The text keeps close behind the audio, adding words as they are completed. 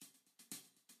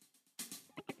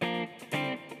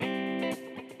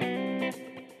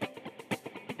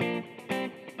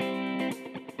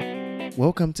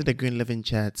Welcome to the Green Living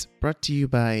Chat, brought to you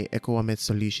by EcoWamet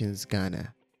Solutions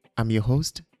Ghana. I'm your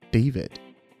host, David.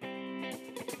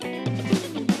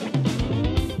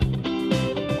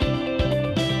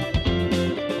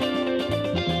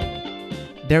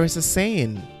 There is a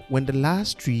saying, when the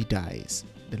last tree dies,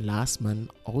 the last man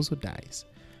also dies.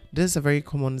 This is a very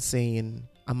common saying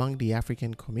among the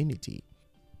African community,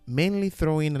 mainly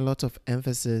throwing a lot of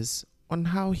emphasis on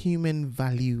how human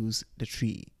values the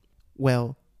tree.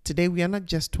 Well, today we are not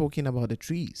just talking about the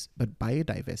trees, but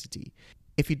biodiversity.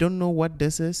 If you don't know what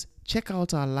this is, check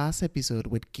out our last episode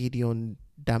with Gideon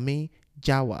Dame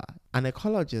Jawa, an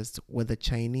ecologist with the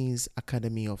Chinese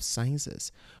Academy of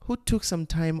Sciences, who took some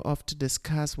time off to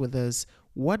discuss with us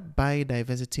what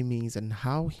biodiversity means and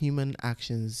how human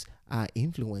actions are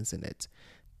influencing it.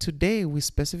 Today, we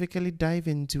specifically dive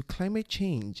into climate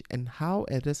change and how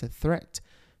it is a threat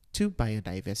to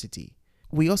biodiversity.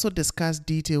 We also discuss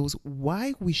details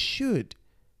why we should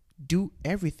do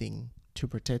everything to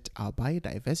protect our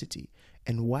biodiversity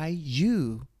and why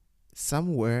you,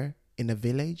 somewhere in a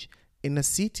village, in a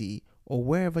city, or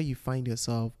wherever you find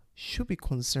yourself, should be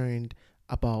concerned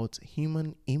about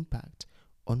human impact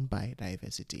on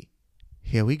biodiversity.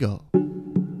 Here we go.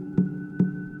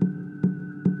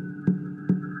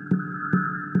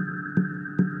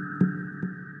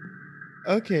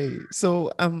 Okay,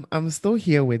 so I'm still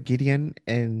here with Gideon,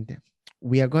 and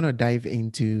we are gonna dive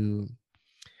into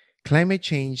climate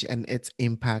change and its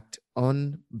impact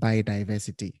on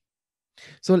biodiversity.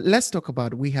 So let's talk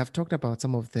about, we have talked about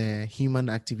some of the human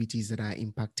activities that are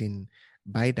impacting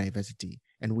biodiversity,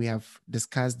 and we have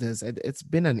discussed this. It's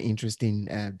been an interesting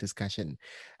discussion.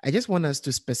 I just want us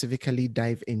to specifically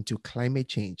dive into climate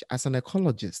change. As an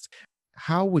ecologist,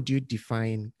 how would you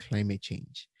define climate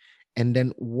change? And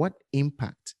then what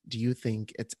impact do you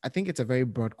think it's, I think it's a very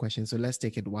broad question. So let's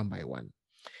take it one by one.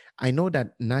 I know that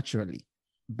naturally,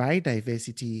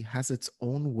 biodiversity has its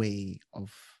own way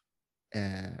of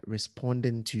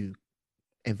responding to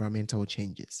environmental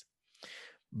changes.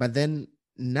 But then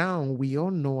now we all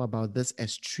know about this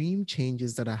extreme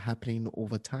changes that are happening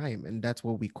over time. And that's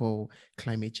what we call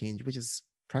climate change, which is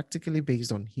practically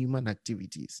based on human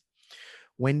activities.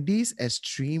 When these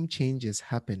extreme changes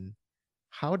happen,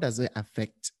 how does it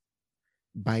affect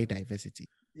biodiversity?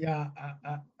 Yeah,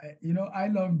 I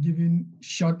love giving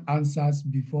short answers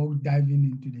before diving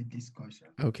into the discussion.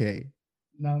 Okay.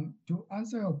 Now, to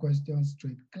answer your question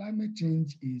straight, climate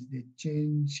change is the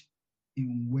change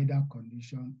in weather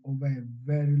condition over a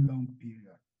very long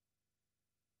period.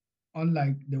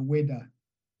 Unlike the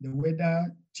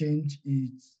weather change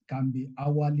can be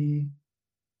hourly,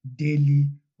 daily.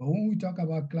 But when we talk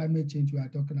about climate change, we are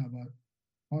talking about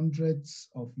hundreds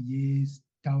of years,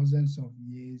 thousands of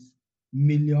years,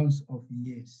 millions of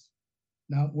years.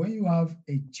 Now, when you have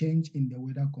a change in the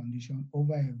weather condition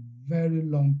over a very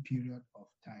long period of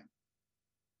time,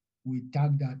 we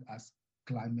tag that as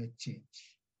climate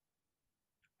change.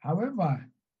 However,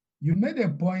 you made a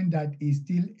point that is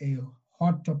still a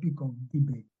hot topic of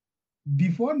debate.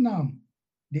 Before now,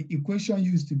 the equation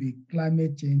used to be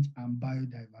climate change and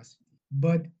biodiversity.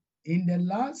 But in the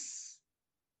last,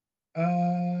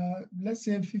 let's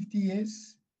say 50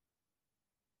 years,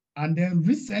 and then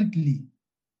recently,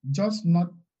 just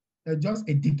a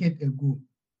decade ago,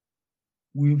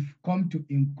 we've come to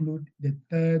include the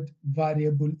third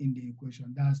variable in the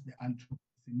equation. That's the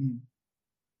anthropocene.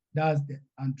 That's the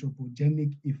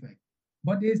anthropogenic effect.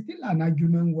 But there's still an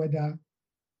argument whether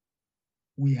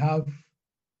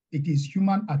it is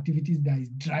human activities that is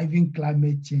driving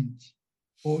climate change,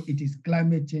 or it is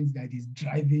climate change that is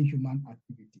driving human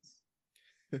activities.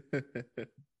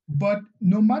 But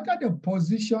no matter the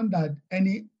position that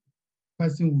any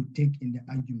person would take in the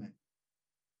argument,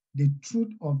 the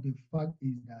truth of the fact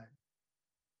is that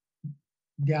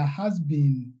there has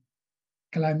been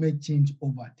climate change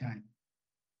over time.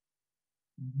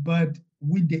 But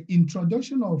with the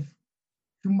introduction of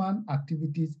human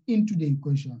activities into the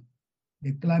equation,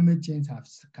 the climate change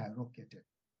has skyrocketed.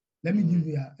 Let me give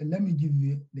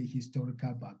you the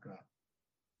historical background.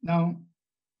 Now,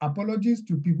 apologies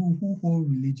to people who hold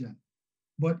religion,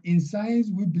 but in science,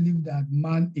 we believe that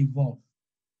man evolved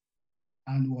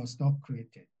and was not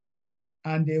created.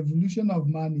 And the evolution of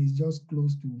man is just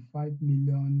close to 5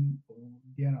 million or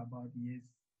thereabout years.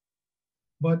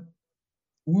 But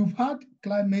we've had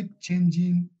climate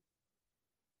changing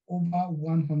over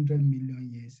 100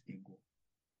 million years ago.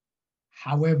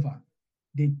 However,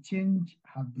 the change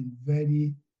have been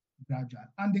very gradual.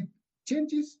 And the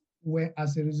changes were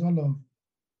as a result of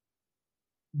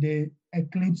the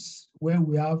eclipse, where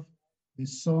we have the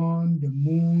sun, the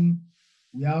moon,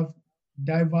 we have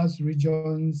diverse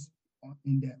regions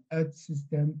in the Earth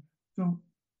system. So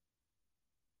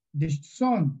the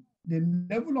sun, the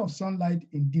level of sunlight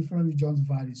in different regions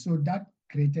varies. So that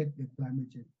created the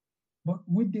climate change. But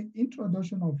with the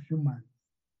introduction of humans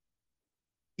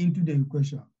into the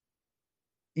equation,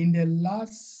 in the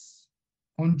last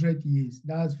 100 years,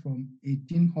 that's from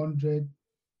 1800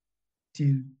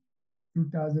 till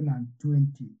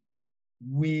 2020,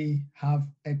 we have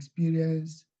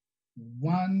experienced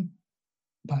 1%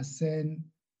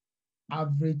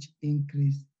 average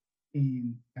increase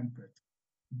in temperature.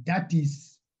 That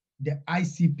is the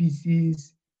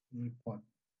ICPC's report.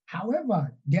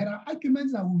 However, there are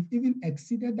arguments that we've even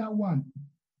exceeded that one,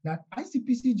 that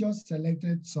ICPC just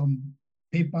selected some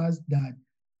papers that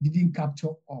didn't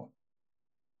capture all.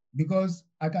 Because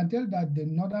I can tell that the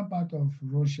northern part of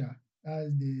Russia,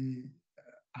 as they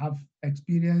have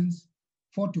experienced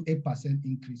 4 to 8%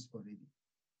 increase already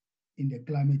in the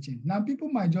climate change. Now, people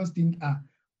might just think,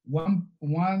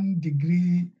 one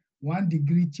degree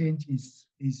change is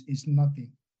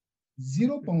nothing.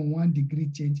 0.1 degree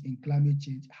change in climate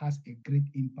change has a great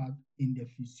impact in the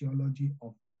physiology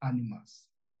of animals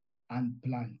and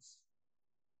plants.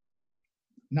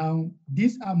 Now,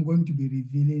 this I'm going to be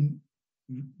revealing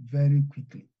very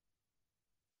quickly.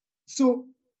 So,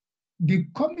 the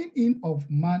coming in of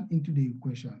man into the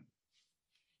equation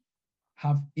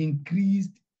have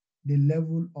increased the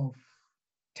level of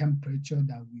temperature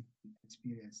that we've been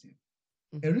experiencing.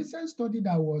 A recent study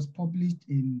that was published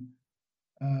in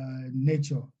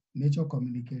Nature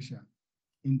Communication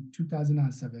in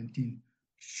 2017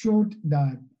 showed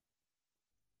that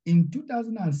in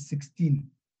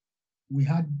 2016, we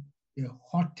had the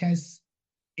hottest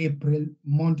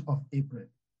month of April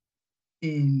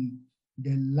in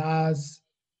the last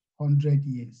 100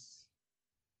 years,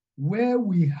 where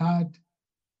we had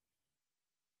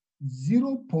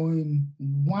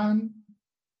 0.1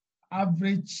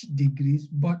 average degrees,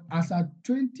 but as at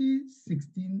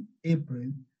 2016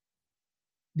 April,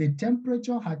 the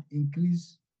temperature had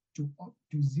increased to up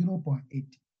to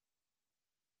 0.8.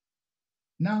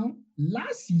 Now,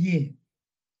 last year,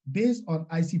 based on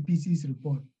ICPC's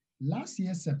report, last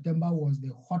year September was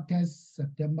the hottest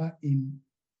September in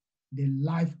the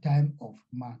lifetime of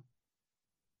man.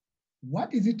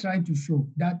 What is it trying to show?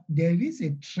 That there is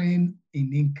a trend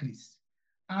in increase.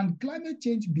 And climate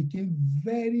change became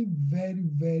very, very,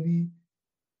 very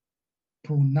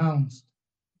pronounced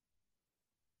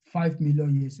 5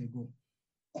 million years ago,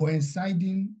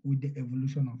 coinciding with the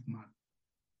evolution of man.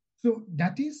 So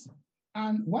that is,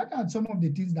 and what are some of the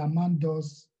things that man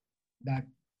does that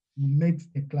makes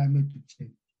the climate to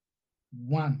change?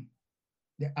 One,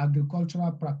 the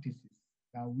agricultural practices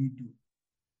that we do.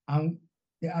 And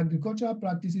the agricultural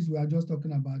practices, we are just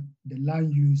talking about the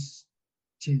land use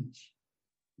change,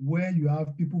 where you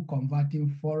have people converting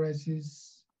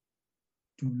forests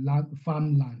to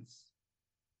farmlands.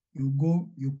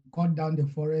 You cut down the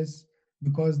forest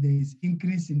because there is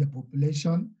increase in the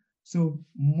population, so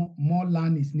more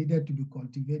land is needed to be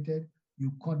cultivated.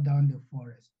 You cut down the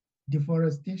forest.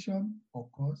 Deforestation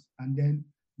occurs, and then,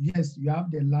 yes, you have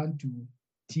the land to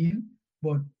till,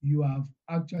 but you have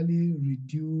actually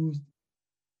reduced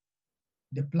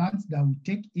the plants that will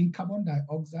take in carbon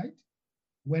dioxide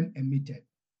when emitted.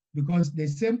 Because the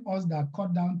same us that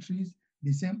cut down trees,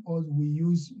 the same us we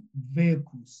use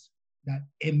vehicles that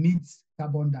emits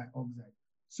carbon dioxide.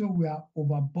 So we are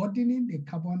overburdening the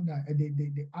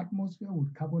atmosphere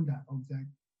with carbon dioxide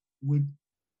with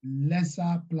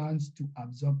lesser plants to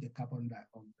absorb the carbon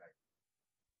dioxide.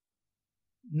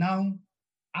 Now,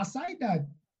 aside that,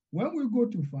 when we go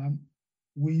to farm,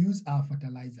 we use our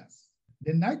fertilizers.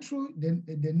 The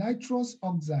nitrous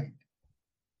oxide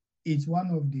is one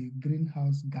of the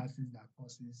greenhouse gases that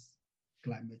causes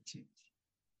climate change.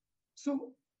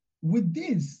 So with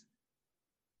this,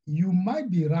 you might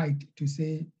be right to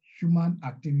say human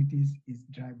activities is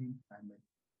driving climate.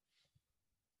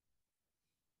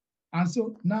 And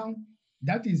so now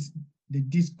that is the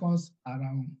discourse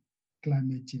around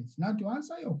climate change. Now, to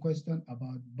answer your question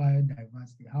about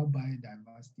biodiversity, how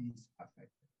biodiversity is affected.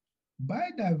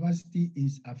 Biodiversity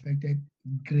is affected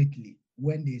greatly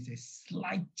when there's a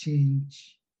slight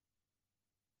change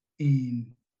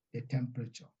in the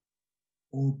temperature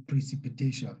or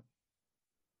precipitation.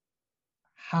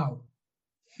 How?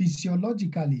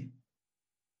 Physiologically,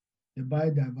 the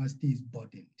biodiversity is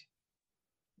burdened,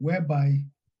 whereby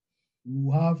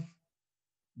we have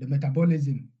the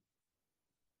metabolism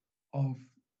of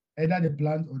either the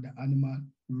plant or the animal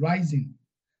rising.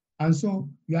 And so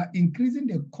you are increasing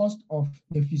the cost of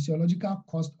the physiological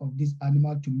cost of this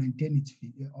animal to maintain its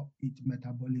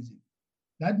metabolism.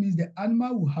 That means the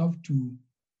animal will have to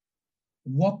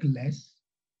work less,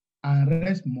 and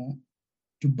rest more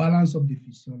to balance up the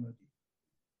physiology.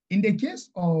 In the case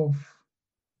of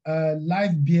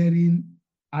life-bearing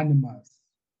animals,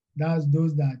 that's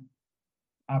those that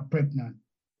are pregnant,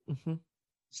 Mm-hmm.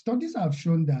 studies have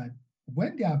shown that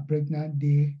when they are pregnant,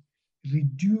 they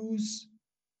reduce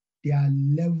their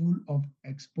level of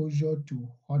exposure to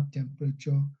hot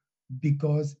temperature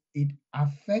because it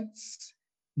affects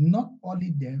not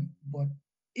only them, but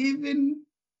even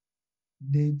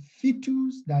the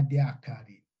fetus that they are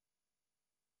carrying.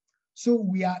 So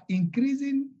we are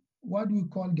increasing what we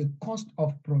call the cost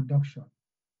of production,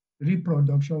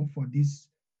 reproduction for these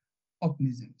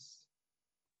organisms.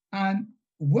 And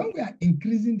when we are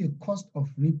increasing the cost of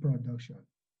reproduction,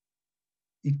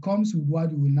 it comes with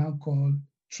what we will now call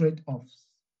trade-offs.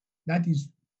 That is,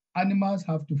 animals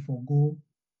have to forego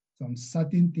some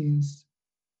certain things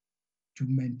to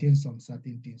maintain some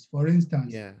certain things. For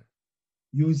instance, Yeah.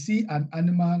 you see an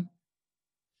animal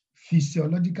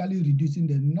physiologically reducing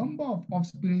the number of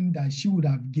offspring that she would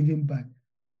have given birth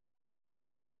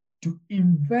to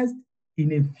invest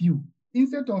in a few.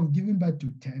 Instead of giving birth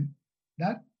to 10,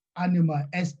 that animal,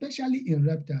 especially in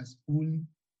reptiles, will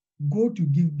go to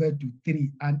give birth to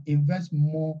 3 and invest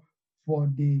more for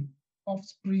the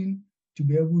offspring to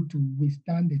be able to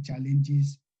withstand the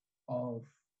challenges of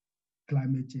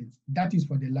climate change. That is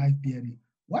for the life bearing.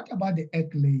 What about the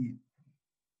egg laying?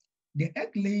 The egg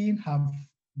laying have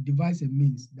devised a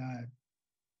means that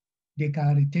they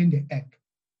can retain the egg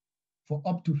for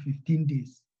up to 15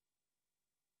 days.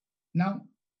 Now,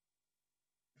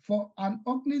 for an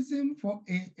organism, for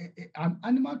an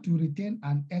animal to retain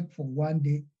an egg for 1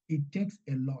 day, it takes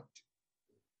a lot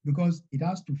because it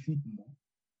has to feed more.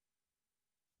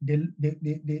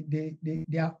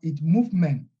 Its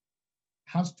movement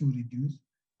has to reduce,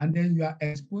 and then you are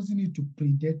exposing it to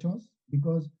predators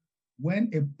because when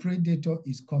a predator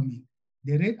is coming,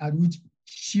 the rate at which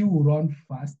she will run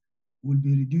fast will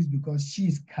be reduced because she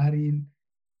is carrying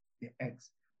the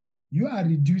eggs. You are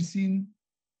reducing,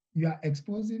 you are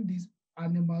exposing this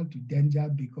animal to danger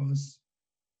because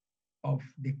of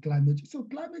the climate change. So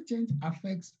climate change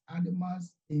affects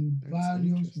animals in That's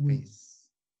various interesting. ways,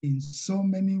 in so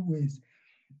many ways.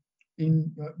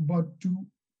 But to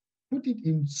put it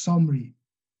in summary,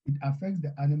 it affects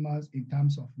the animals in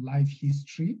terms of life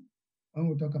history. When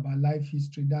we talk about life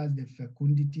history, that's the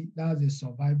fecundity, that's the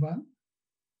survival,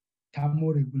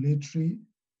 thermoregulatory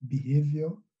behavior.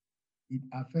 It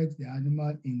affects the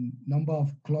animal in number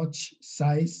of clutch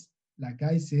size, like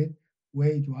I said, where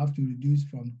it will have to reduce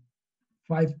from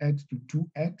 5x to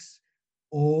 2x,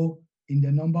 or in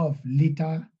the number of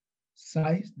litter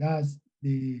size, that's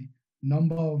the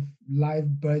number of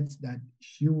live births that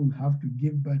she will have to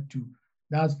give birth to.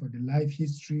 That's for the life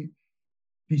history.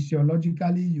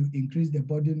 Physiologically, you increase the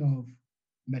burden of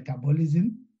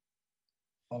metabolism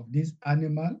of this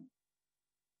animal.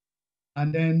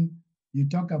 And then you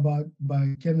talk about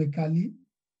biochemically,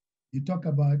 you talk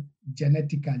about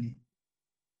genetically.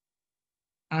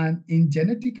 And in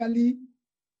genetically,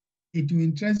 it will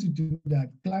interest you to know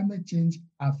that climate change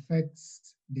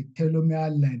affects the telomere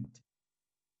length.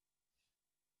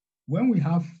 When we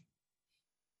have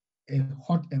a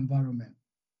hot environment,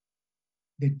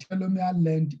 the telomere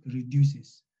length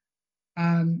reduces.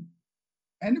 And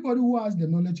anybody who has the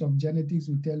knowledge of genetics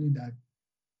will tell you that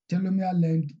telomere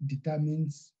length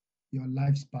determines your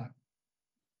lifespan.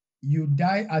 You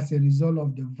die as a result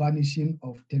of the vanishing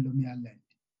of telomere length.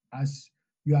 As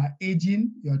you are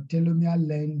aging, your telomere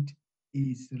length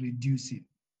is reducing.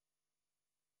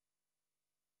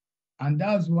 And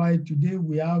that's why today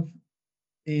we have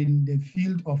in the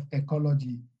field of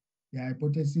ecology, the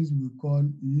hypothesis we call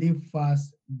live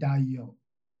fast, die young.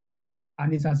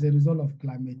 And it's as a result of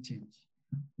climate change,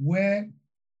 where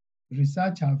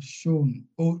research have shown,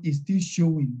 or is still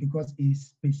showing because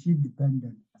it's species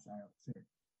dependent, as I have said.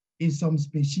 In some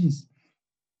species,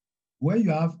 where you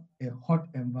have a hot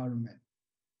environment,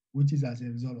 which is as a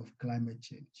result of climate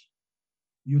change,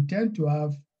 you tend to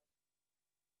have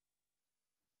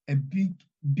a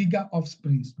bigger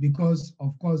offsprings because,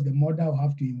 of course, the mother will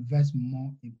have to invest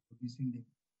more in producing the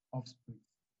offspring.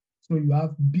 So you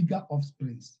have bigger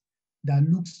offsprings that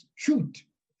looks cute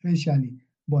facially,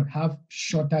 but have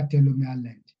shorter telomere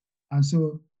length. And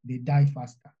so they die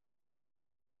faster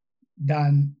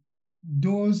than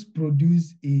those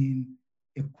produced in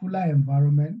a cooler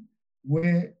environment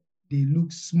where they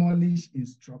look smallish in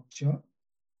structure,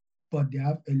 but they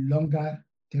have a longer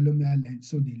telomere length,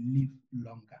 so they live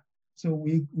longer. So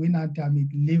we now term it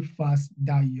live fast,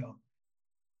 die young.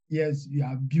 Yes, you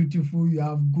are beautiful, you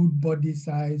have good body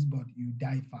size, but you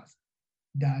die fast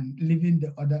than living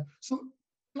the other. So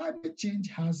climate change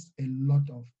has a lot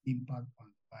of impact on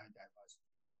biodiversity.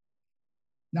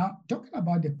 Now, talking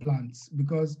about the plants,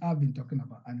 because I've been talking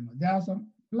about animals, there are some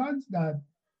plants that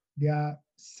their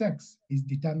sex is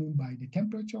determined by the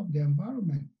temperature of the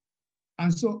environment.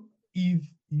 And so, if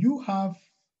you have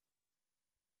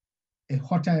a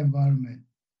hotter environment,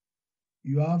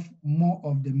 you have more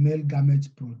of the male gametes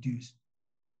produced.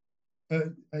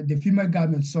 The female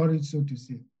gametes, sorry, so to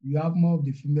say, you have more of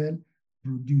the female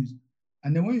produced.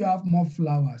 And then when you have more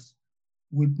flowers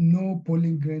with no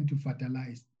pollen grain to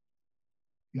fertilize,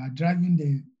 you are driving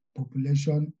the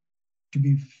population to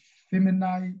be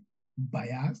feminine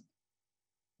biased,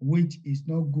 which is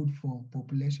not good for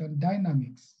population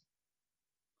dynamics.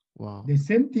 Wow. The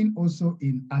same thing also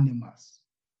in animals.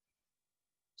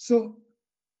 So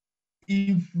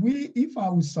if I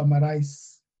will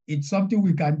summarize, it's something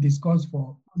we can discuss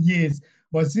for years,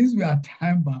 but since we are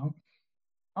time bound,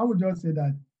 I would just say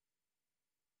that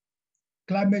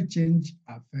climate change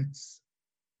affects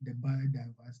the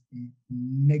biodiversity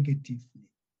negatively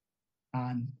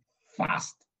and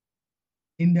fast.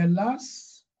 In the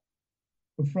last,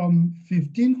 from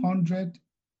 1500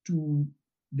 to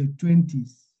the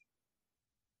 20s,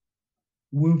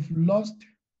 we've lost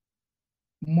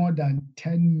more than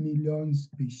 10 million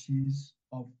species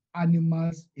of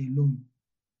animals alone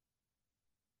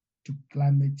to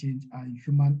climate change and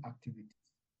human activities.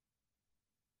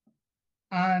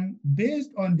 And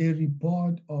based on the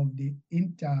report of the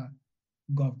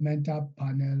Intergovernmental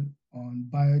Panel on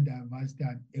Biodiversity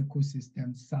and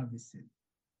Ecosystem Services,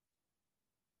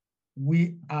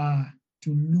 we are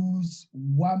to lose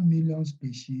 1 million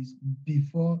species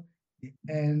before the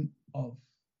end of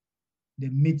the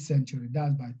mid-century,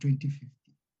 that's by 2050,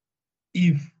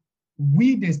 if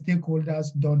we, the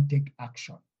stakeholders, don't take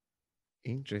action.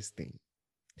 Interesting.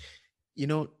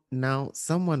 Now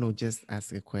someone will just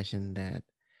ask a question that,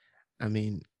 I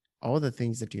mean, all the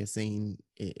things that you're saying,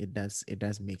 it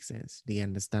does make sense. They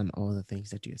understand all the things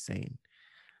that you're saying.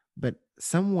 But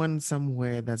someone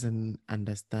somewhere doesn't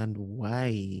understand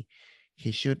why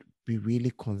he should be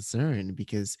really concerned,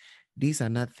 because these are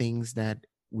not things that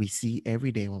we see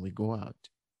every day when we go out.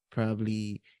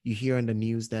 Probably you hear on the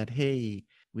news that, hey,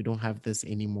 we don't have this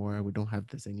anymore, we don't have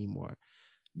this anymore.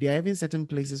 There are even certain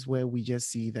places where we just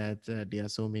see that there are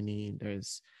so many,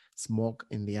 there's smoke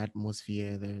in the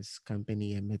atmosphere, there's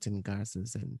company emitting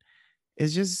gases, and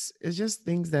it's just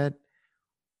things that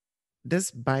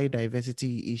this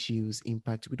biodiversity issues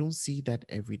impact, we don't see that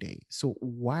every day. So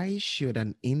why should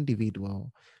an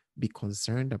individual be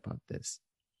concerned about this?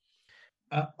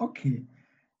 Okay.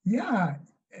 Yeah,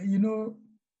 you know,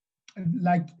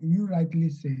 like you rightly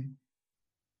say,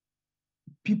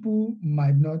 people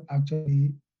might not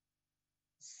actually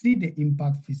see the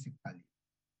impact physically,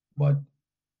 but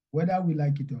whether we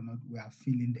like it or not, we are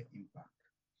feeling the impact.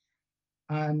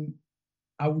 And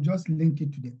I will just link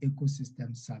it to the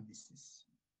ecosystem services.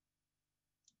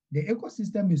 The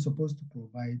ecosystem is supposed to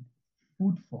provide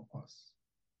food for us.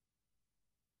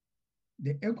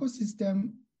 The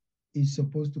ecosystem is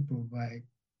supposed to provide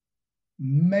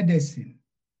medicine,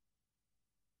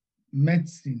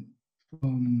 medicine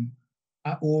from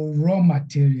or raw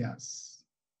materials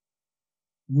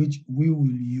which we will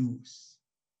use.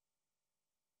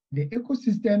 The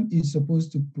ecosystem is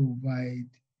supposed to provide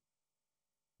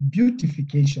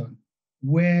beautification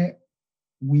where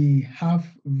we have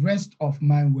rest of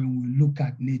mind when we look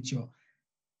at nature.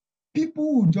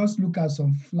 People will just look at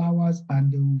some flowers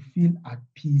and they will feel at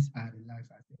peace and relax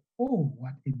and say, oh,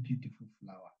 what a beautiful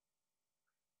flower.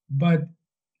 But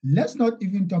let's not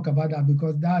even talk about that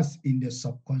because that's in the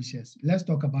subconscious. Let's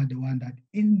talk about the one that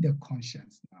in the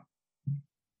conscious now.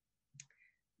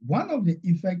 One of the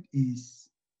effects is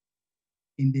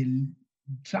in the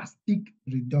drastic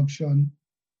reduction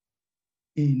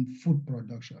in food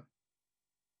production.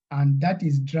 And that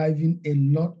is driving a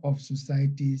lot of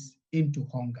societies into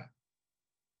hunger.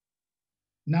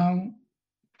 Now,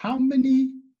 how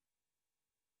many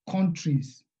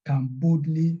countries can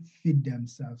boldly feed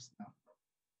themselves now?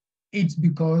 It's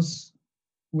because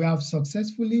we have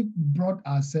successfully brought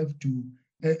ourselves to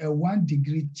a 1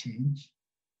 degree change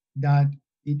that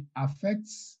it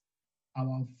affects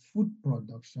our food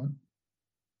production.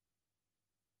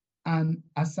 And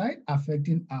aside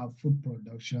affecting our food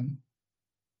production,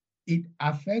 it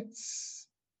affects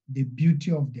the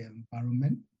beauty of the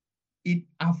environment. It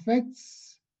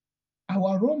affects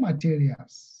our raw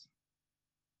materials.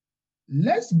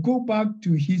 Let's go back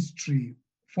to history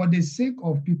for the sake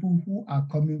of people who are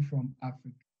coming from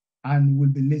Africa and will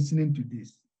be listening to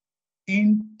this.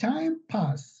 In time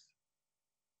past,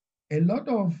 a lot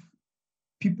of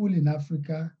people in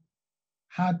Africa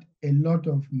had a lot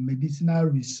of medicinal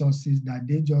resources that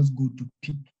they just go to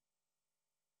pick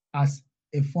as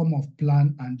a form of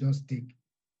plan and just take.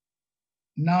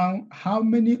 Now, how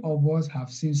many of us have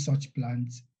seen such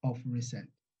plants of recent?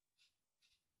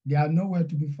 They are nowhere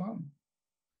to be found.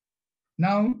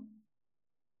 Now,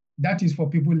 that is for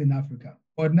people in Africa.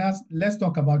 But now let's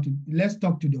talk about it. Let's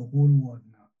talk to the whole world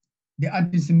now. The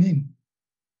ampicillin,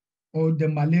 or the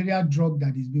malaria drug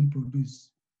that is being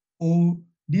produced, or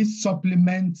these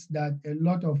supplements that a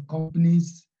lot of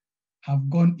companies have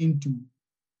gone into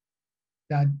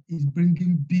that is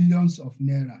bringing billions of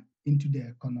naira into the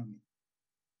economy,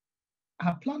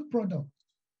 are plant products.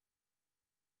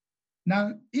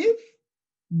 Now, if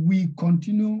we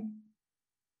continue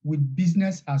with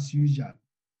business as usual,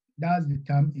 that's the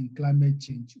term in climate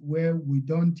change, where we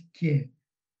don't care,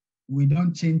 we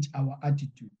don't change our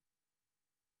attitude.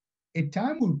 A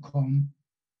time will come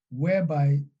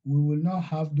whereby we will not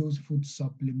have those food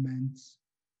supplements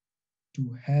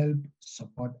to help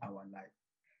support our life.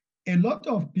 A lot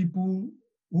of people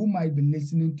who might be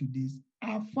listening to this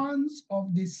are fans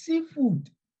of the seafood.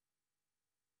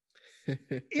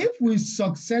 If we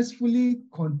successfully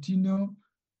continue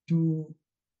to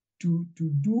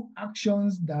do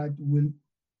actions that will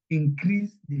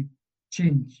increase the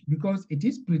change, because it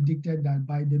is predicted that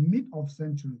by the mid of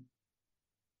century,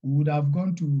 we would have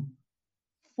gone to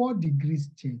 4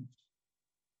 degrees change.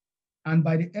 And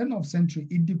by the end of century,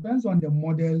 it depends on the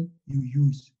model you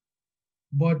use.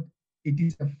 But it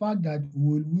is a fact that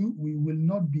we will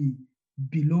not be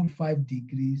below 5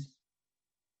 degrees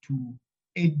to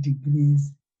 8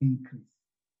 degrees increase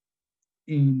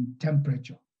in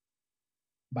temperature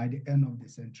by the end of the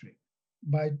century.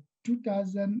 By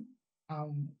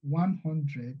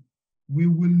 2100, we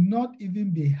will not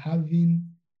even be having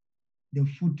the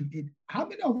food to eat. How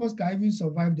many of us can even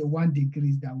survive the 1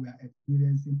 degrees that we are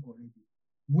experiencing already,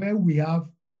 where we have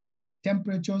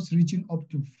temperatures reaching up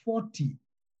to 40,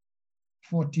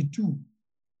 42?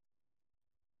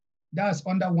 That's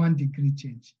under 1 degree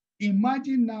change.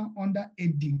 Imagine now under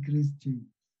 8 degrees change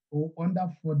or under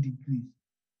 4 degrees.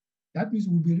 That means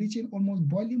we'll be reaching almost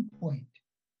boiling point.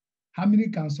 How many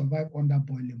can survive under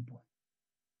boiling point?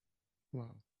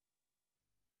 Wow.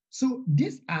 So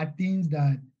these are things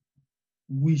that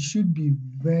we should be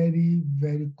very,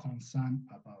 very concerned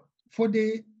about. For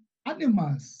the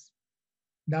animals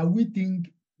that we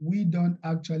think we don't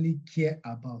actually care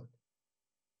about,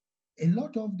 a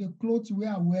lot of the clothes we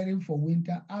are wearing for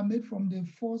winter are made from the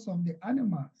furs of the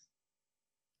animals.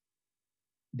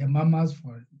 The mammals,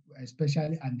 for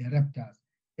especially, and the reptiles.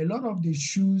 A lot of the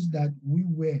shoes that we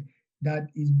wear that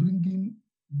is bringing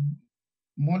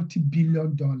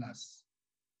multi-billion dollars.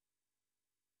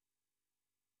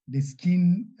 The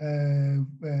skin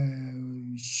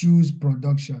shoes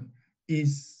production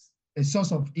is a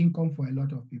source of income for a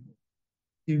lot of people.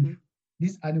 If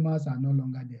these animals are no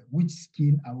longer there, which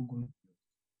skin are we going to use?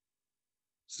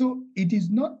 So it is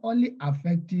not only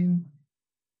affecting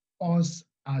us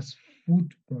as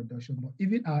food production, but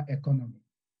even our economy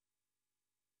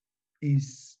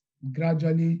is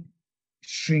gradually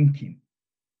shrinking.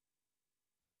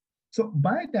 So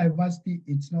biodiversity,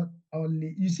 it's not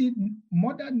only, you see,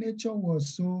 Mother Nature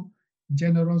was so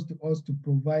generous to us to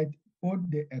provide both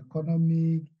the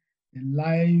economic, the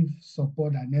life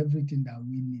support, and everything that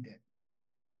we needed.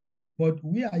 But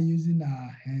we are using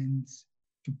our hands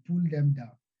to pull them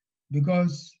down,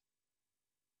 because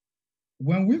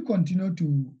when we continue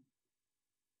to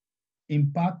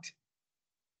impact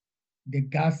the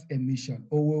gas emission,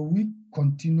 or when we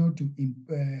continue to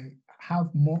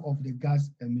have more of the gas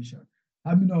emission,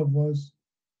 how many of us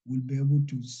will be able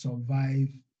to survive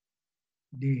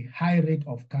the high rate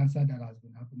of cancer that has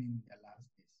been happening in the last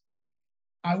days?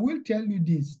 I will tell you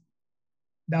this,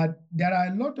 that there are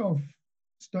a lot of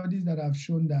studies that have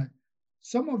shown that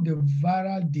some of the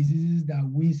viral diseases that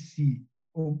we see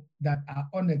or that are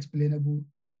unexplainable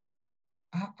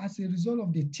are as a result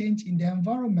of the change in the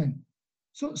environment.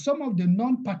 So some of the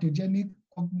non-pathogenic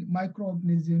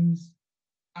microorganisms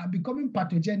are becoming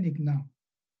pathogenic now.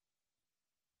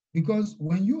 Because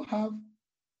when you have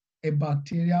a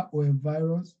bacteria or a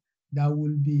virus that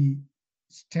will be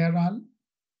sterile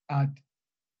at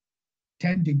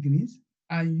 10 degrees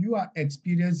and you are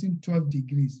experiencing 12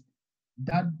 degrees,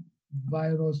 that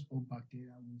virus or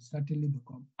bacteria will certainly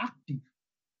become active.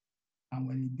 And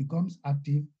when it becomes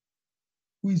active,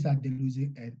 who is at the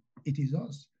losing end? It is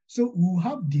us. So we'll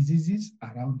have diseases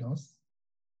around us.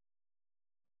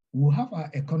 We'll have our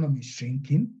economy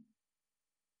shrinking.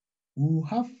 We'll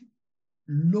have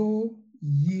low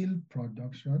yield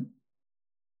production.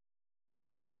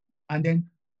 And then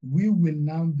we will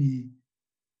now be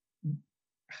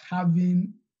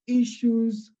having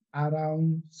issues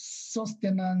around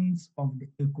sustenance of the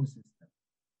ecosystem.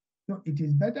 So it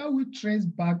is better we trace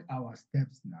back our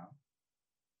steps now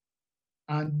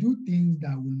and do things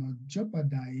that will not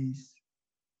jeopardize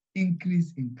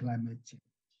increase in climate change.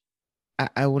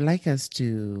 I would like us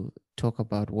to talk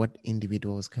about what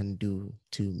individuals can do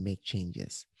to make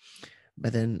changes.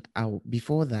 But then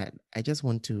before that, I just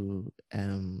want to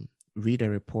read a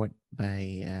report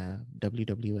by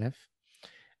WWF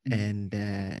and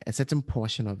a certain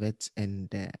portion of it.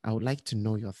 And I would like to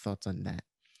know your thoughts on that.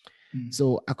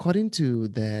 So, according to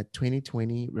the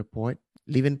 2020 report,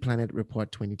 Living Planet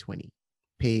Report 2020,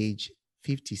 page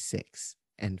 56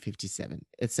 and 57,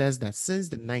 it says that since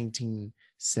the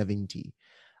 1970s,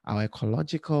 our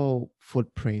ecological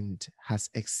footprint has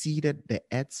exceeded the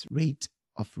Earth's rate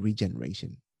of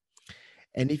regeneration.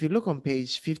 And if you look on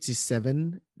page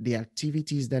 57, the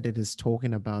activities that it is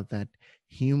talking about that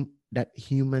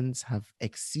humans have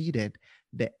exceeded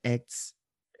the Earth's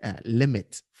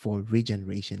limit for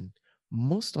regeneration,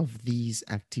 most of these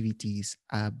activities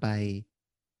are by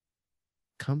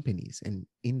companies and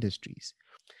industries.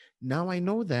 Now I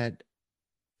know that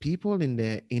people in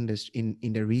the industry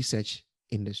in the research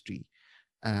industry,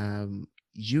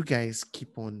 you guys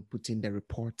keep on putting the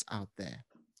reports out there.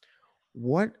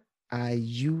 What are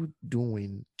you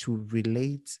doing to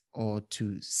relate or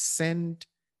to send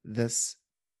this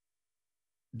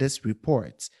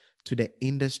reports to the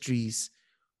industries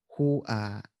who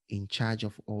are in charge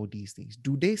of all these things?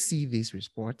 Do they see these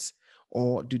reports,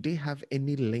 or do they have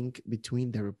any link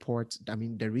between the reports, I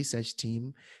mean, the research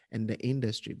team and the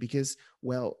industry? Because,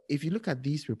 well, if you look at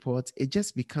these reports, it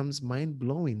just becomes mind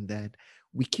blowing that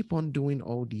we keep on doing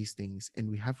all these things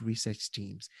and we have research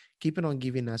teams keeping on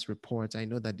giving us reports. I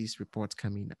know that these reports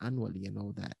come in annually and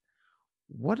all that.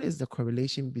 What is the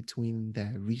correlation between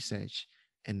the research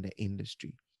and the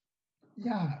industry?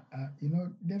 Yeah,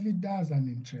 David, that's an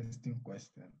interesting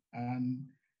question. And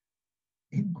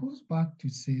it goes back to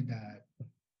say that,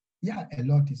 yeah, a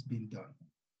lot is being done.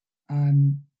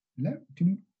 And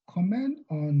to comment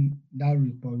on that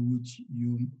report which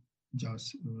you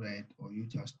just read or you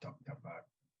just talked about,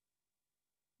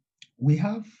 we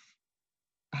have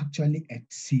actually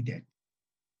exceeded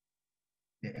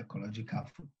the ecological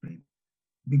footprint.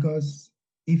 Because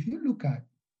if you look at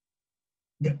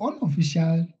the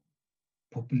unofficial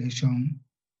population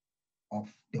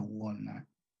of the world now,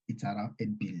 it's around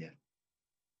 8 billion,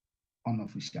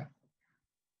 unofficial.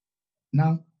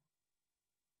 Now,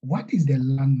 what is the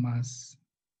landmass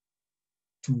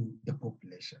to the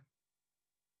population?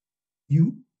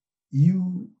 You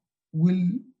will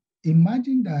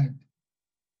imagine that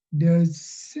the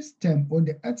system or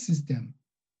the earth system,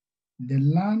 the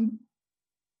land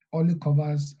only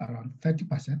covers around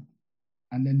 30%,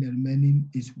 and then the remaining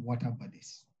is water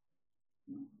bodies.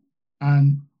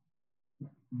 And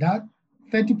that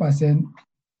 30%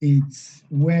 is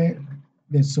where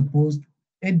the supposed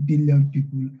 8 billion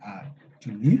people are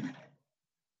to live.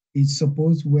 It's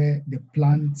supposed where the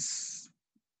plants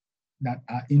that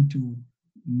are into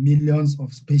millions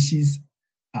of species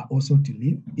are also to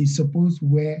live. It's supposed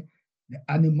where the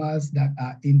animals that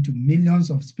are into millions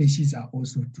of species are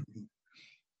also to live.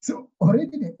 So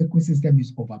already the ecosystem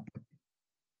is overburdened.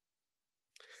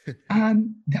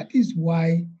 And that is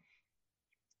why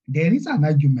there is an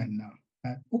argument now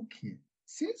that, okay,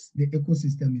 since the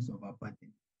ecosystem is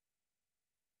overburdened,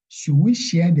 should we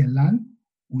share the land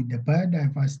with the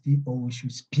biodiversity or we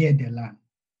should spare the land?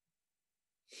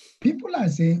 People are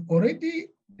saying already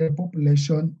the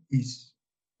population is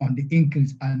on the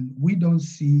increase and we don't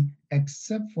see,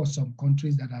 except for some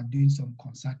countries that are doing some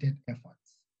concerted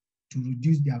efforts to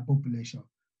reduce their population.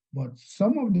 But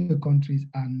some of the countries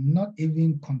are not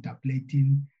even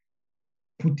contemplating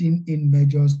putting in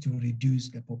measures to reduce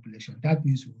the population. That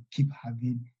means we'll keep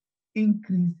having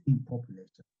increase in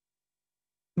population.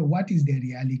 So what is the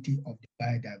reality of the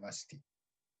biodiversity?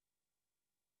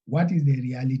 What is the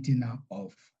reality now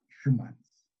of humans?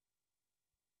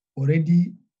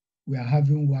 Already we are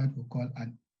having what we call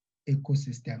an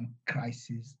ecosystem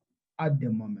crisis at the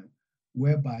moment,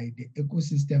 whereby the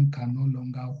ecosystem can no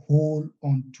longer hold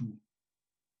on to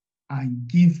and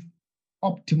give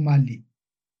optimally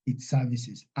its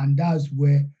services. And that's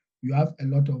where you have a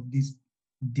lot of these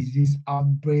disease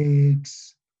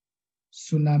outbreaks,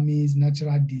 tsunamis,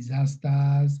 natural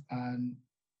disasters, and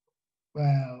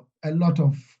a lot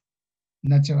of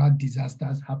natural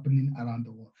disasters happening around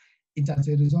the world. It's as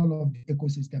a result of the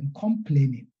ecosystem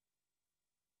complaining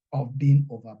of being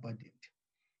overburdened.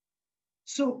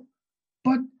 So,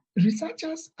 but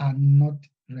researchers are not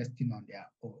resting on their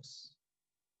oars.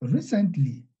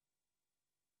 Recently,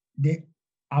 the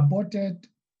aborted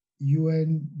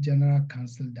UN General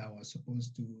Council that was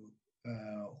supposed to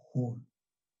hold,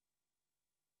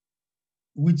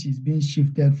 which is being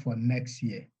shifted for next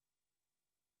year,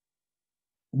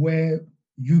 where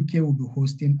UK will be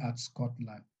hosting at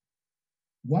Scotland.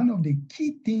 One of the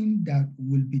key things that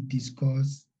will be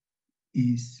discussed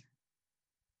is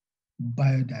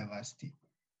biodiversity,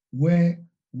 where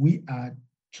we are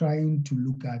trying to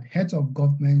look at heads of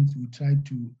government will try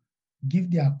to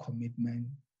give their commitment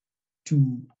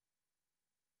to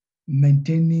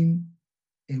maintaining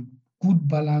a good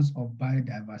balance of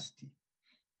biodiversity.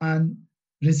 And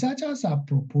researchers are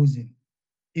proposing,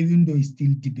 even though it's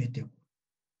still debatable,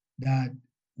 that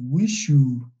we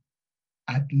should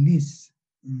at least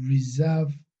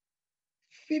reserve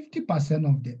 50%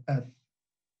 of the earth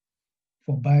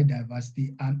for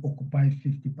biodiversity and occupy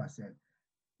 50%.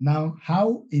 Now,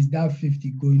 how is that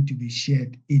 50 going to be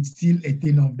shared? It's still a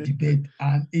thing of debate,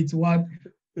 and it's what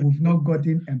we've not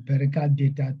gotten empirical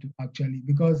data to actually,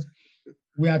 because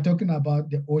we are talking about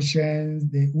the oceans,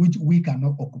 which we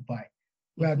cannot occupy.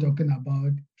 We are talking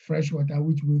about fresh water,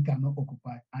 which we cannot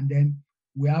occupy. And then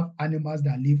we have animals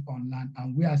that live on land,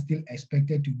 and we are still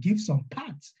expected to give some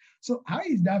parts. So how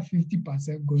is that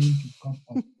 50% going to come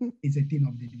up? It's a thing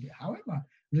of the debate. However,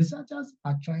 researchers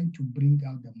are trying to bring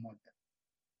out the model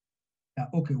that,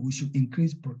 okay, we should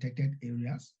increase protected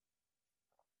areas.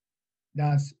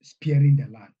 That's sparing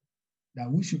the land. That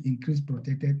we should increase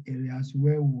protected areas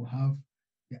where we will have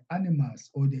the animals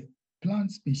or the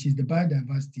plant species, the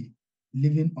biodiversity,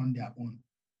 living on their own.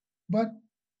 But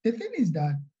the thing is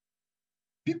that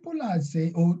people are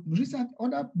saying, or research,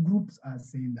 other groups are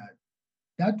saying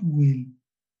that will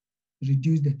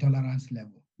reduce the tolerance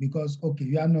level because, okay,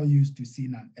 you are not used to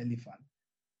seeing an elephant,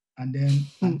 and then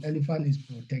an elephant is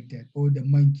protected, or the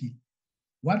monkey.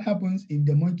 What happens if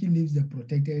the monkey leaves the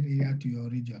protected area to your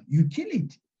region? You kill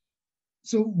it.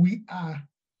 So we are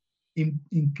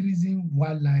increasing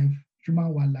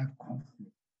human-wildlife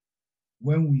conflict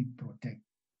when we protect.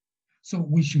 So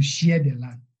we should share the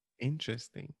land.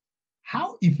 Interesting.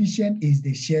 How efficient is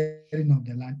the sharing of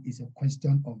the land is a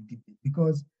question of debate,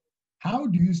 because how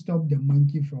do you stop the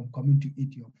monkey from coming to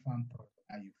eat your farm product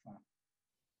that you farm?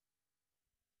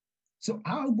 So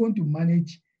how are you going to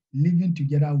manage living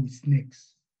together with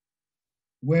snakes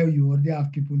where you already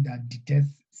have people that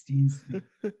detest seeing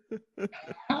snakes?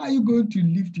 How are you going to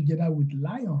live together with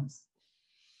lions?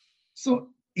 So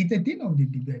it's a thing of the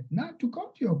debate. Now, to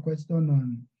come to your question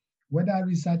on whether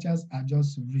researchers are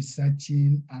just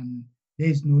researching and there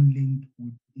is no link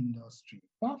with industry,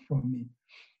 far from it.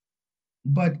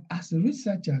 But as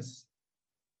researchers,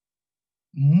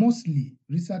 mostly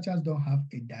researchers don't have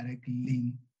a direct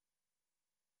link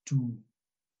to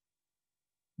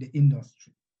the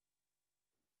industry.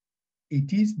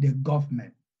 It is the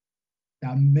government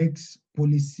that makes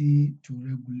policy to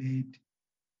regulate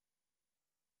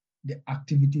the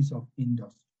activities of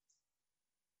industry.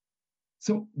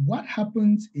 So what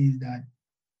happens is that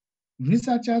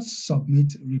researchers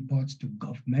submit reports to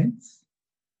governments.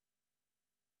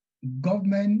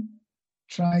 Government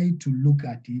try to look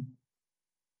at it,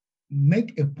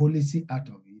 make a policy out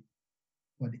of it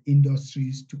for the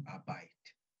industries to abide.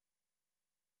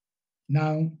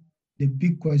 Now, the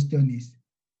big question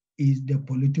is the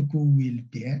political will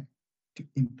there to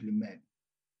implement?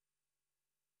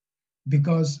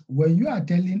 Because when you are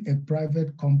telling a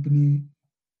private company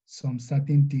some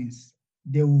certain things,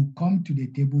 they will come to the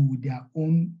table with their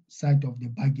own side of the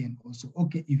bargain also.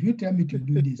 Okay, if you tell me to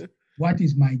do this, what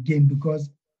is my gain? Because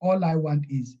all I want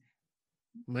is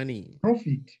money,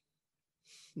 profit.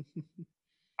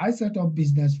 I set up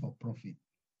business for profit.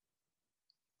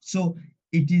 So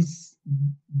it is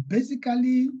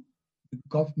basically the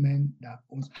government that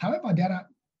owns. However, there are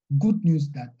good news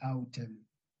that I will tell you.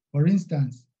 For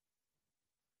instance,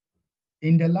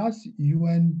 in the last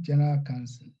UN General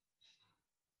Council,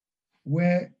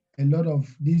 where a lot of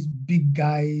these big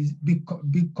guys,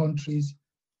 big countries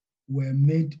were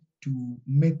made to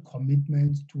make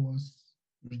commitments towards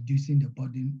reducing the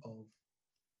burden of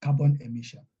carbon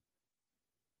emission.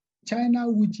 China,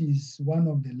 which is one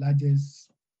of the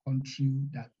largest countries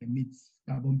that emits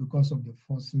carbon because of the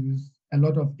fossils, a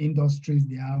lot of industries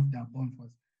they have that burn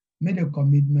fossils, made a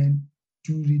commitment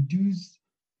to reduce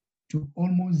to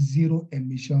almost zero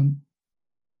emission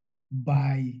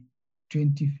by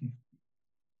 2050.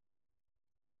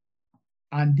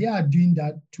 And they are doing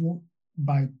that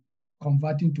by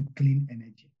converting to clean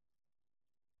energy.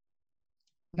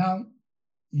 Now,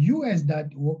 US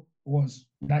that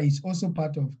is also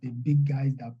part of the big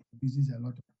guys that produces a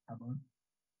lot of carbon.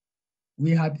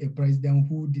 We had a president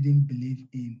who didn't believe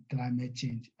in climate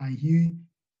change, and he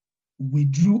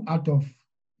withdrew out of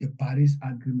the Paris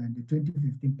Agreement, the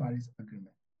 2015 Paris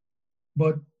Agreement.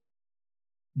 But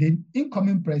the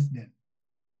incoming president,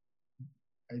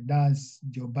 that's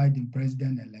Joe Biden,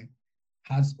 president-elect,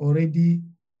 has already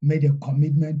made a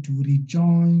commitment to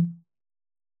rejoin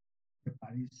the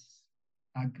Paris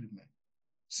Agreement.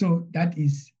 So that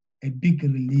is a big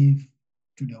relief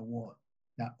to the world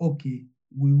that, okay,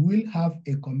 we will have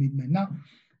a commitment. Now,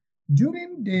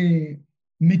 during the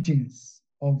meetings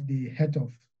of the head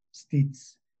of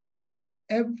states,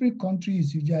 every country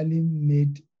is usually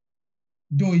made,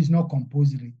 though it's not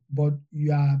compulsory, but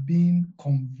you are being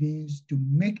convinced to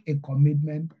make a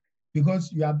commitment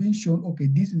because you are being shown, okay,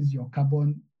 this is your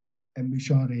carbon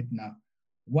emission rate now.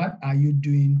 What are you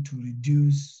doing to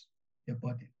reduce the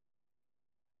burden?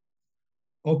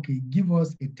 Okay, give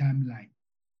us a timeline.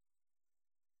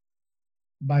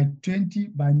 By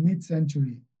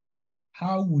mid-century,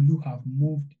 how will you have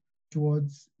moved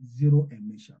towards zero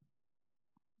emission?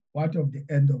 What of the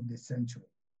end of the century?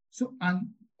 So,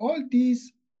 and all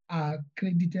these are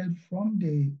credited from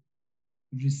the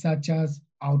researchers'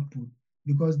 output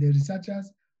because the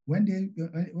researchers, when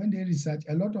they research,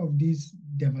 a lot of these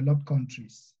developed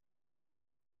countries,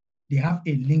 they have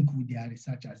a link with their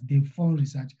researchers. They fund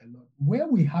research a lot. Where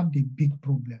we have the big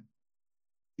problem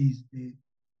is the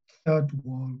third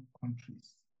world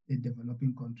countries, the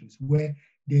developing countries, where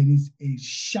there is a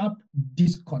sharp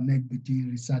disconnect between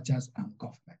researchers and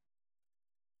government.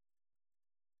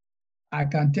 I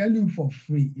can tell you for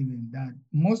free even that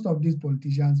most of these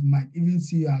politicians might even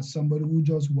see you as somebody who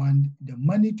just want the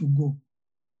money to go.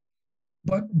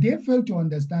 But they fail to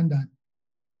understand that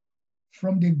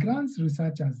from the grants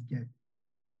researchers get,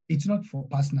 it's not for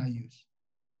personal use.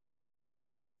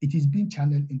 It is being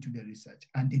channeled into the research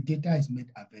and the data is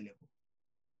made available.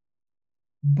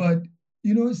 But,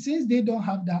 you know, since they don't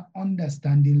have that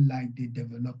understanding like the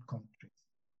developed countries,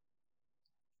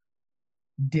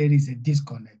 there is a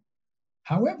disconnect.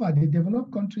 However, the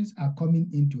developed countries are coming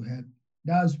in to help.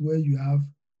 That's where you have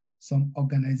some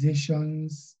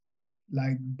organizations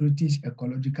like British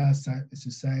Ecological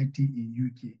Society in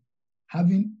UK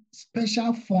having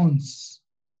special funds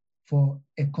for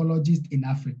ecologists in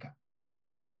Africa.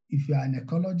 If you are an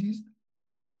ecologist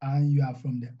and you are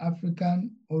from the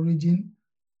African origin,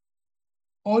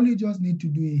 all you just need to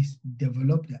do is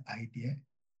develop the idea,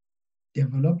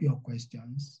 develop your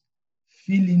questions,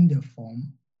 fill in the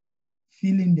form,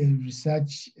 fill in the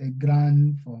research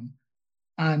grant form,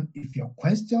 and if your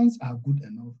questions are good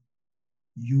enough,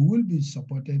 you will be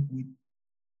supported with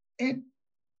 £8,000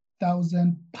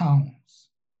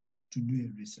 to do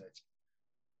a research.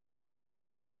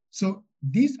 So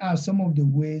these are some of the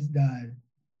ways that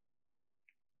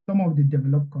some of the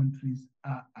developed countries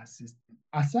are assisting.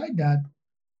 Aside that,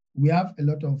 we have a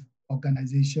lot of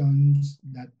organizations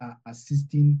that are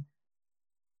assisting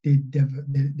the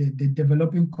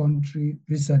developing country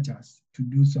researchers to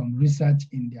do some research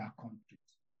in their countries.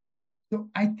 So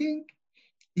I think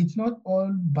it's not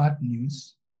all bad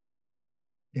news.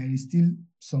 There is still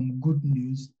some good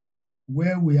news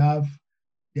where we have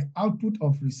the output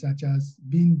of researchers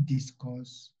being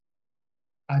discussed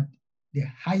at the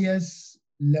highest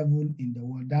level in the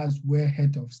world. That's where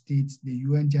head of states, the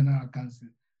UN General Council,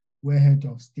 where head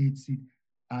of states sit.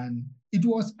 And it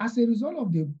was as a result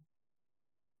of the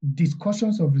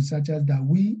discussions of researchers that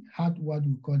we had what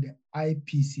we call the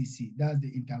IPCC, that's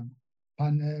the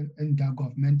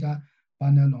Intergovernmental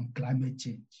Panel on Climate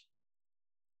Change.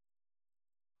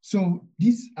 So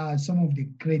these are some of the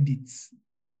credits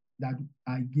that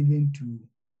are given to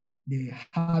the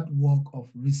hard work of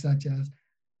researchers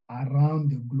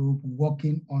around the globe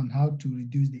working on how to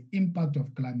reduce the impact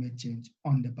of climate change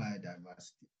on the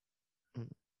biodiversity.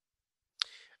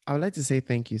 I would like to say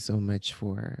thank you so much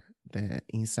for the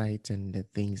insight and the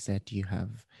things that you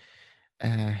have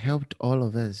helped all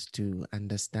of us to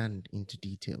understand into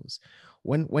details.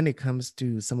 When it comes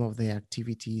to some of the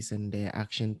activities and the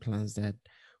action plans that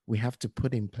we have to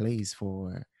put in place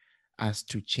for us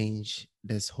to change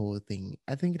this whole thing,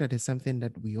 I think that is something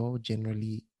that we all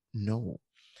generally know,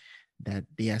 that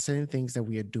there are certain things that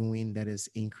we are doing that is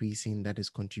increasing, that is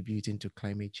contributing to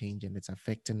climate change, and it's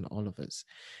affecting all of us.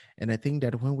 And I think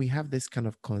that when we have this kind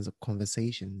of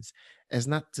conversations, it's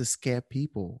not to scare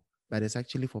people, but it's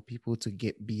actually for people to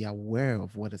be aware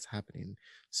of what is happening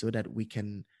so that we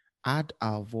can add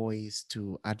our voice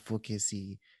to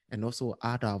advocacy and also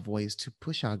add our voice to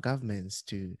push our governments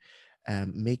to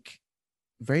make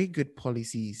very good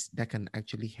policies that can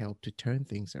actually help to turn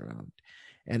things around.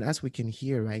 And as we can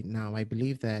hear right now, I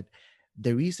believe that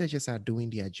the researchers are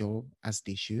doing their job as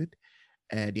they should.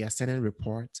 They are sending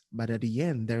reports, but at the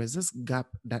end, there is this gap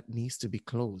that needs to be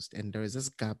closed, and there is this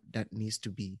gap that needs to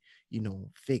be,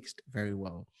 fixed very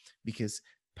well, because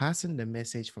passing the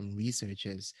message from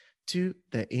researchers to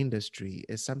the industry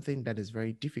is something that is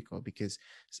very difficult, because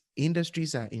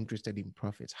industries are interested in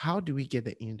profits. How do we get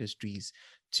the industries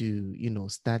to,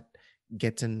 start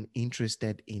getting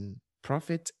interested in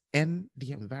profit and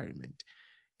the environment?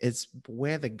 It's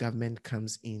where the government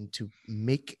comes in to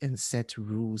make and set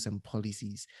rules and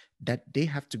policies that they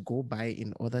have to go by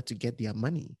in order to get their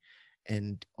money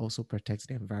and also protect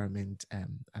the environment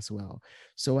as well.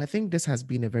 So I think this has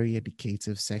been a very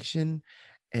educative section.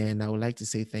 And I would like to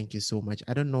say thank you so much.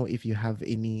 I don't know if you have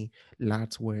any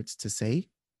last words to say.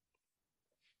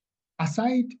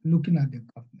 Aside looking at the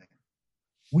government,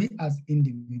 we as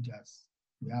individuals,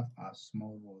 we have our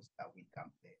small roles that we can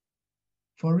play.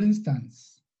 For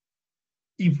instance,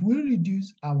 if we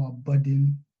reduce our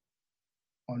burden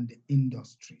on the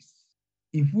industries,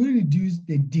 if we reduce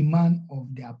the demand of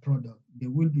their product, they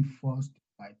will be forced to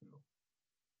buy below.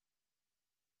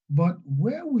 But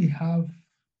where we have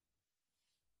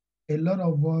a lot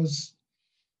of us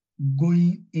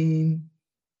going in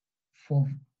for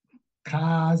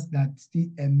cars that still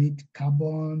emit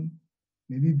carbon,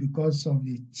 maybe because of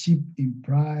the cheap in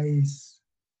price,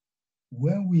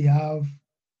 when we have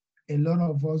a lot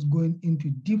of us going into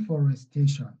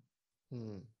deforestation,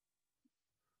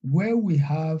 where we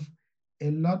have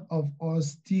a lot of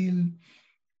us still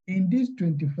in this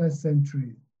 21st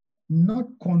century not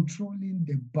controlling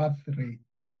the birth rate,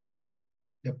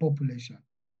 the population,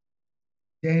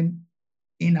 then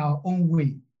in our own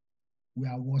way, we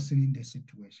are worsening the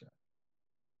situation.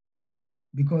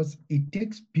 Because it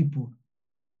takes people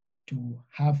to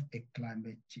have a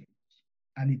climate change,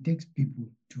 and it takes people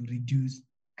to reduce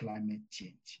climate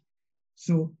change.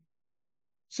 So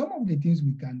some of the things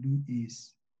we can do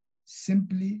is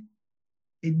simply,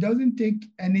 it doesn't take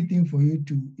anything for you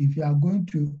to, if you are going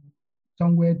to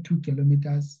somewhere 2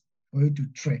 kilometers, for you to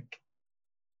trek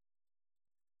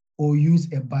or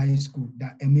use a bicycle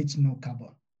that emits no carbon.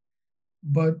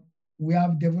 But we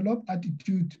have developed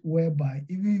attitude whereby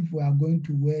even if we are going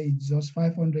to where it's just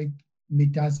 500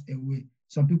 meters away,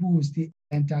 some people will still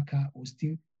enter a car or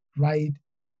still ride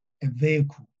a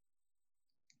vehicle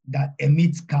that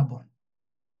emits carbon.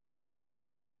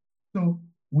 So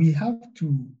we have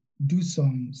to do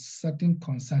some certain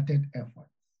concerted efforts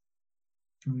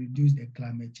to reduce the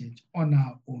climate change on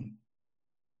our own.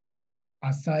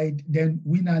 Aside, then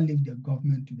we now leave the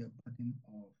government to the burden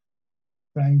of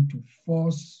trying to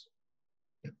force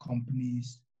the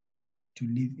companies to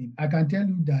live in. I can tell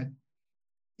you that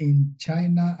in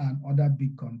China and other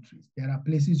big countries, there are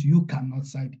places you cannot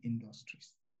cite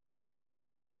industries.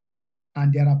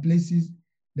 And there are places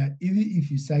that even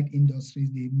if you cite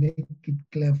industries, they make it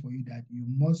clear for you that you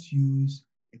must use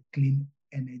a clean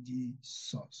energy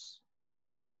source.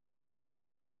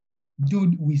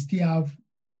 Dude, we still have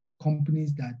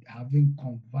companies that have been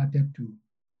converted to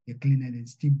the clean energy,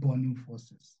 still burning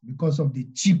fossils because of the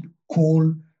cheap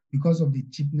coal, because of the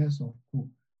cheapness of coal.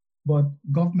 But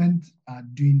governments are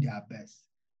doing their best.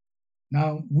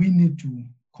 Now we need to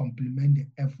complement the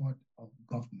effort of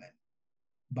government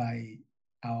by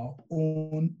our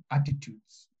own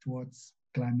attitudes towards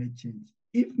climate change.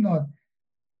 If not,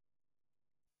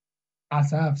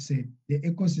 as I have said, the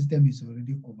ecosystem is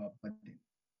already overburdened.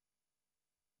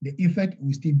 The effect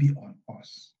will still be on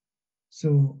us.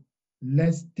 So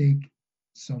let's take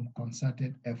some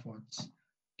concerted efforts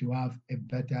to have a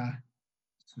better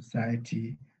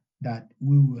society, that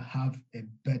we will have a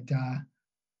better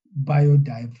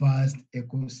biodiverse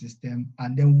ecosystem,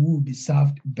 and then we will be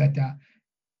served better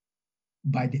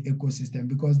by the ecosystem,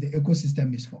 because the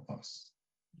ecosystem is for us.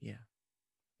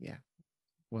 Yeah.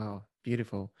 Wow,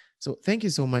 beautiful. So thank you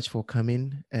so much for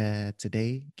coming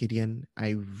today, Gideon.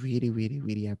 I really, really,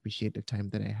 really appreciate the time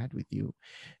that I had with you.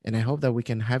 And I hope that we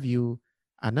can have you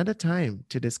another time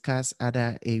to discuss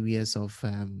other areas of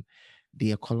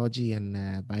the ecology and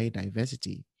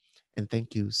biodiversity. And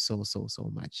thank you so, so, so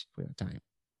much for your time.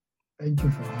 Thank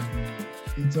you for having me.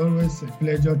 It's always a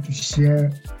pleasure to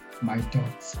share my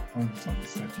thoughts on some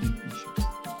certain issues.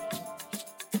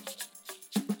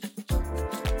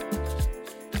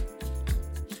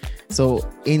 So,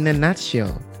 in a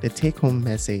nutshell, the take-home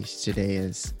message today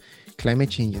is climate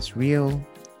change is real.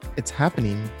 It's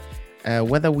happening.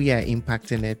 Whether we are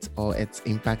impacting it or it's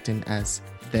impacting us,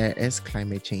 there is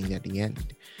climate change at the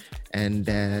end. And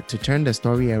to turn the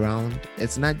story around,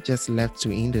 it's not just left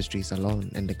to industries alone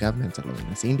and the government alone.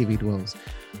 As individuals,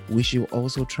 we should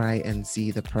also try and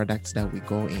see the products that we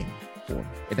go in for.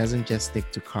 It doesn't just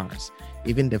stick to cars.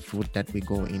 Even the food that we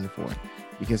go in for,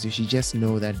 because you should just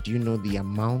know that, do you know the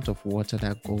amount of water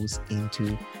that goes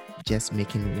into just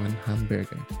making one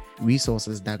hamburger,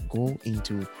 resources that go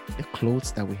into the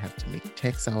clothes that we have to make,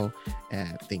 textile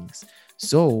things.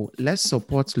 So let's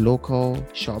support local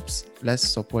shops, let's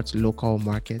support local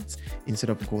markets instead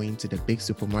of going to the big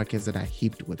supermarkets that are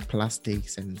heaped with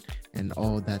plastics and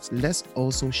all that. Let's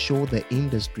also show the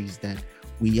industries that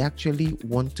we actually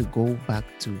want to go back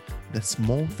to the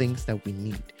small things that we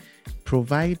need.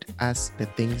 Provide us the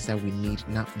things that we need,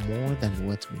 not more than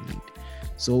what we need.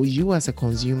 So you as a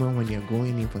consumer, when you're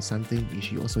going in for something, you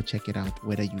should also check it out,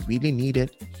 whether you really need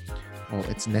it or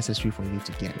it's necessary for you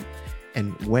to get it.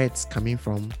 And where it's coming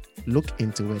from, look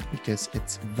into it, because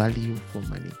it's value for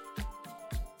money.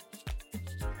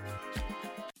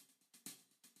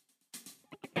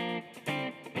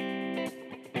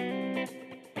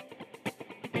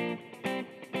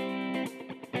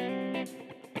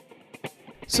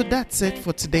 So that's it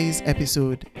for today's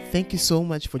episode. Thank you so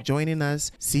much for joining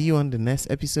us. See you on the next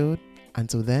episode.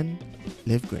 Until then,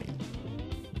 live green.